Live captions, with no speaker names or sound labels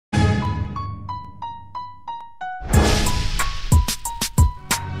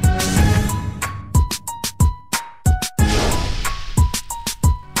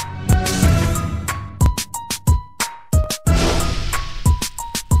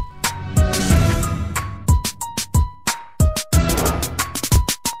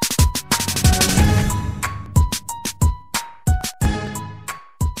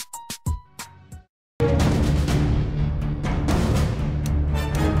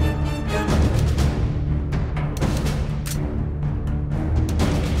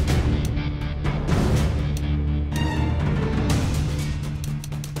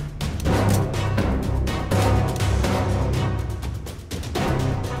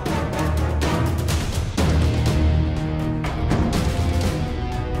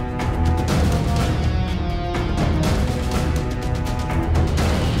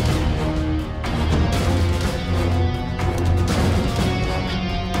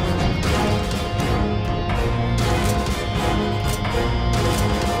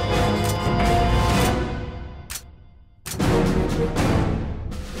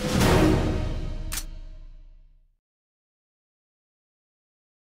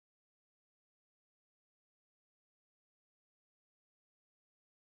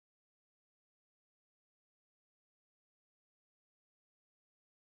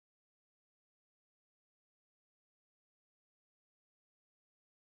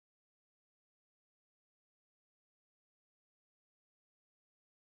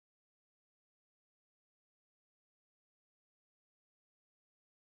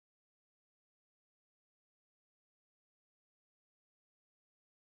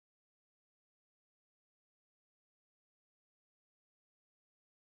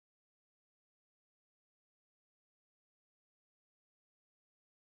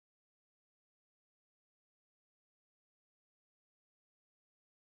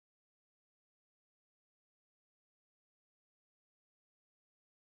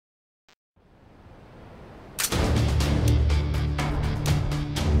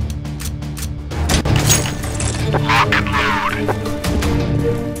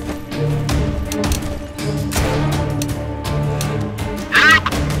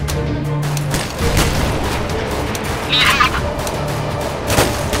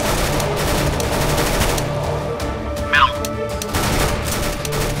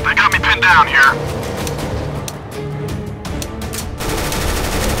They got me pinned down here.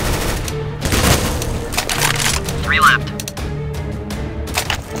 Three left.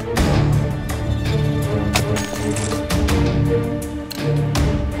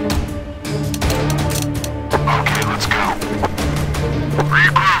 Okay, let's go.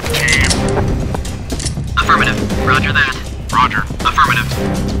 Regroup, team. Affirmative. Roger that. Roger. Affirmative.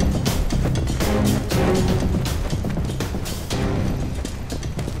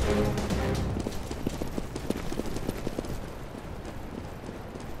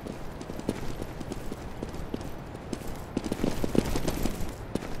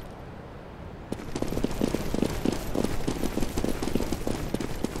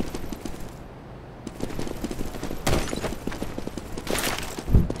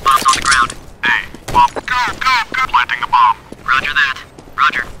 Bomb's on the ground. Hey, bomb. Go. Planting the bomb. Roger that.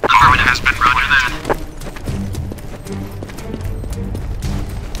 Roger. Bomb Affirmative. has been Roger planted.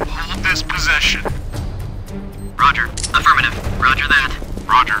 Hold this position. that. Roger. Affirmative. Roger that.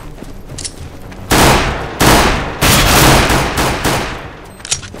 Roger.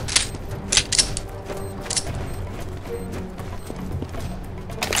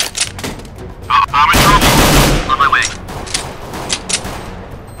 I'm in trouble. On my way.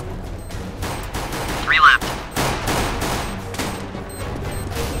 Three left.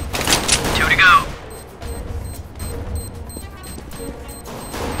 Two to go.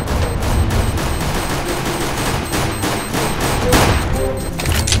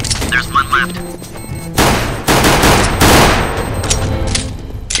 There's one left.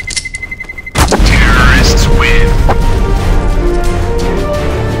 Terrorists win.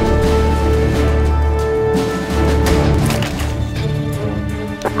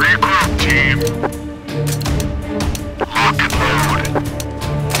 Regroup, team. Lock and load.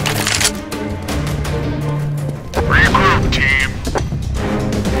 Regroup, team.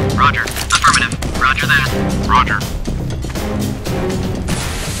 Roger. Affirmative. Roger that. Roger.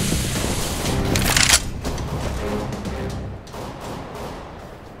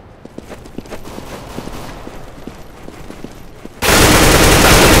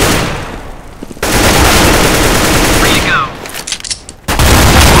 Free to go.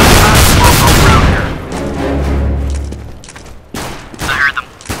 Around here. I heard them.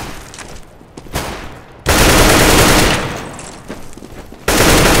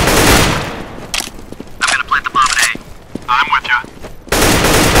 I'm gonna plant the bomb at A. I'm with ya.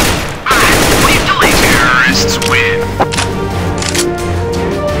 What are you doing? Terrorists win.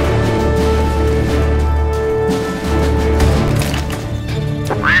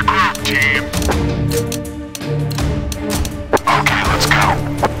 Regroup, team. Okay, let's go.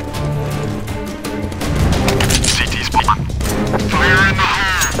 CT's bomb. Fire in the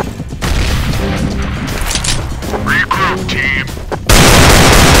hole. Regroup, team.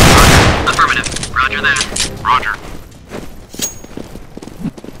 Affirmative. Roger that. Roger.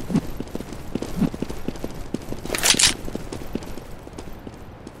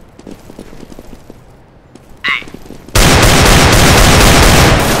 A.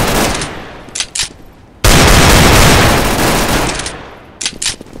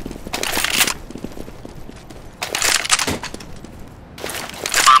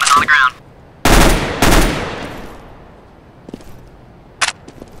 The bomb is on the ground.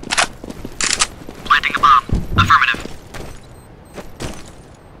 Planting the bomb. Affirmative.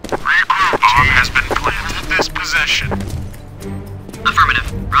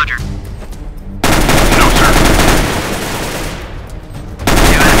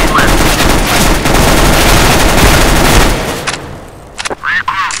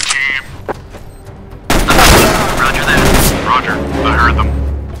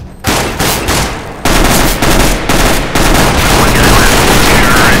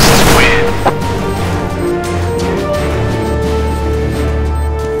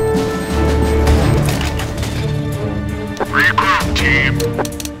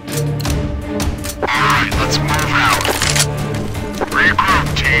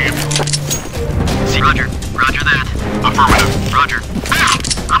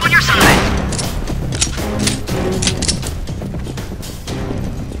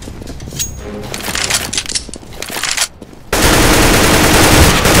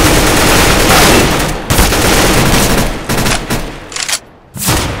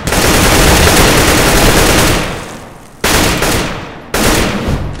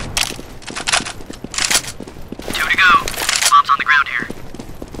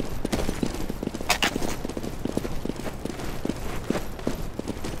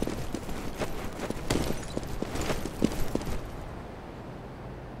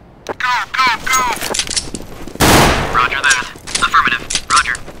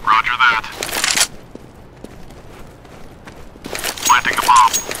 Roger that. Planting a bomb.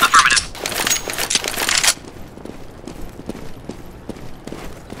 Affirmative.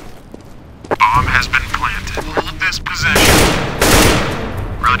 Bomb has been planted. Hold this position.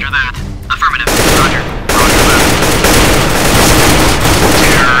 Roger that. Affirmative. Roger. Roger that.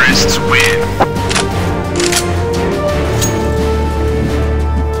 Terrorists win.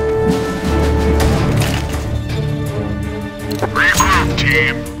 Regroup,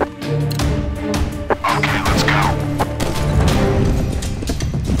 team. Okay, let's go.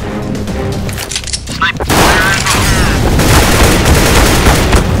 Snipe. Fire in the hole.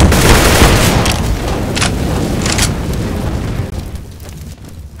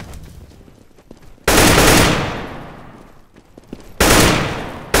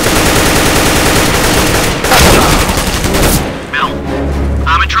 Mel,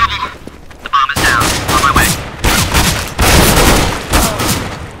 I'm in trouble. The bomb is down. On my way.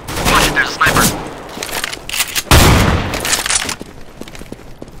 Watch it, there's a sniper.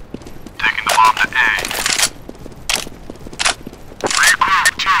 Taking the bomb to A. Regroup,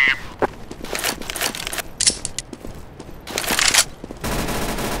 team.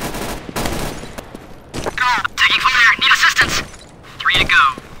 Go. Taking fire. Need assistance. 3 to go.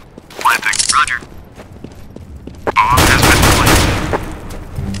 Planting. Roger. Bomb has been planted.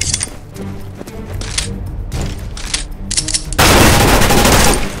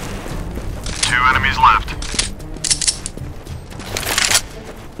 Two enemies left.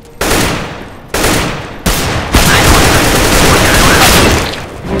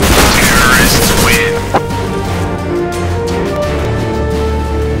 Terrorists win.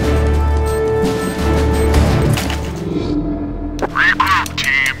 Regroup,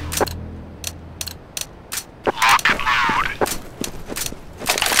 team. Lock and load.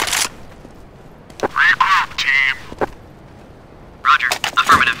 Regroup, team. Roger.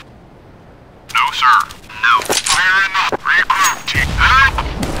 Affirmative. No, sir.